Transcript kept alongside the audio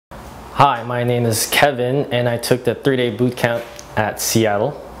Hi, my name is Kevin, and I took the 3-day boot camp at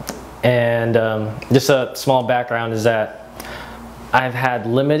Seattle. And just a small background is that I've had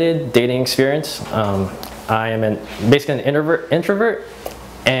limited dating experience. I am basically an introvert,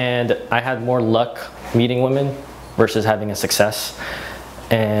 and I had more luck meeting women versus having a success.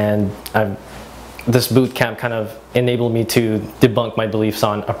 And this boot camp kind of enabled me to debunk my beliefs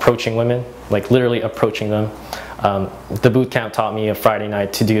on approaching women, like literally approaching them. The boot camp taught me a Friday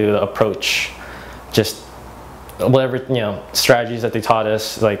night to do the approach, just whatever, strategies that they taught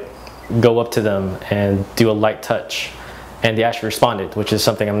us, like go up to them and do a light touch. And they actually responded, which is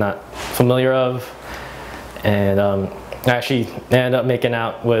something I'm not familiar of. And I actually ended up making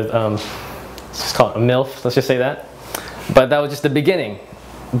out with, let's call it a MILF, let's just say that. But that was just the beginning.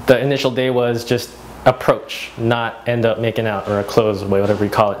 The initial day was just approach, not end up making out, or a close way, whatever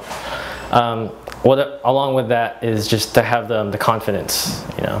you call it. Along with that is just to have the confidence.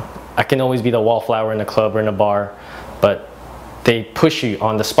 I can always be the wallflower in a club or in a bar, but they push you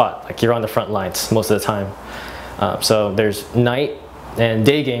on the spot, like you're on the front lines most of the time. So there's night and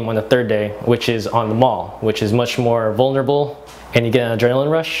day game on the third day, which is on the mall, which is much more vulnerable, and you get an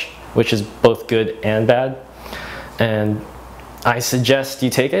adrenaline rush, which is both good and bad. And I suggest you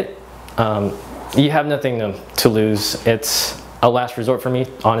take it. You have nothing to lose. It's a last resort for me,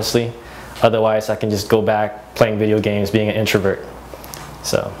 honestly. Otherwise, I can just go back playing video games, being an introvert.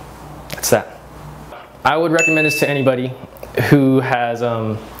 So that's that. I would recommend this to anybody who has,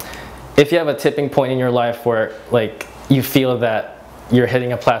 if you have a tipping point in your life where like you feel that you're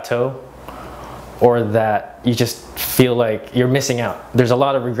hitting a plateau, or that you just feel like you're missing out. There's a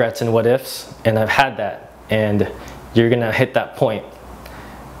lot of regrets and what ifs, and I've had that, and you're gonna hit that point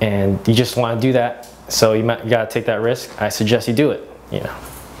and you just want to do that, so you gotta take that risk. I suggest you do it.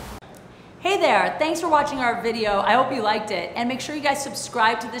 Hey there, thanks for watching our video. I hope you liked it, and make sure you guys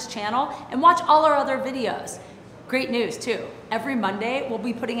subscribe to this channel and watch all our other videos. Great news too, every Monday we'll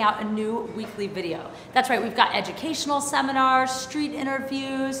be putting out a new weekly video. That's right, we've got educational seminars, street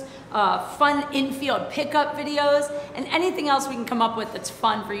interviews, fun in-field pickup videos, and anything else we can come up with that's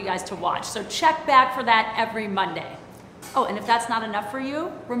fun for you guys to watch. So check back for that every Monday. Oh, and if that's not enough for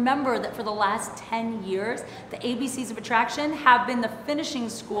you, remember that for the last 10 years, the ABCs of Attraction have been the finishing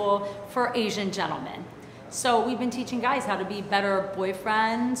school for Asian gentlemen. So we've been teaching guys how to be better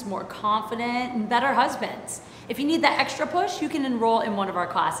boyfriends, more confident, and better husbands. If you need that extra push, you can enroll in one of our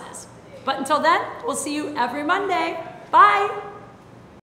classes. But until then, we'll see you every Monday. Bye.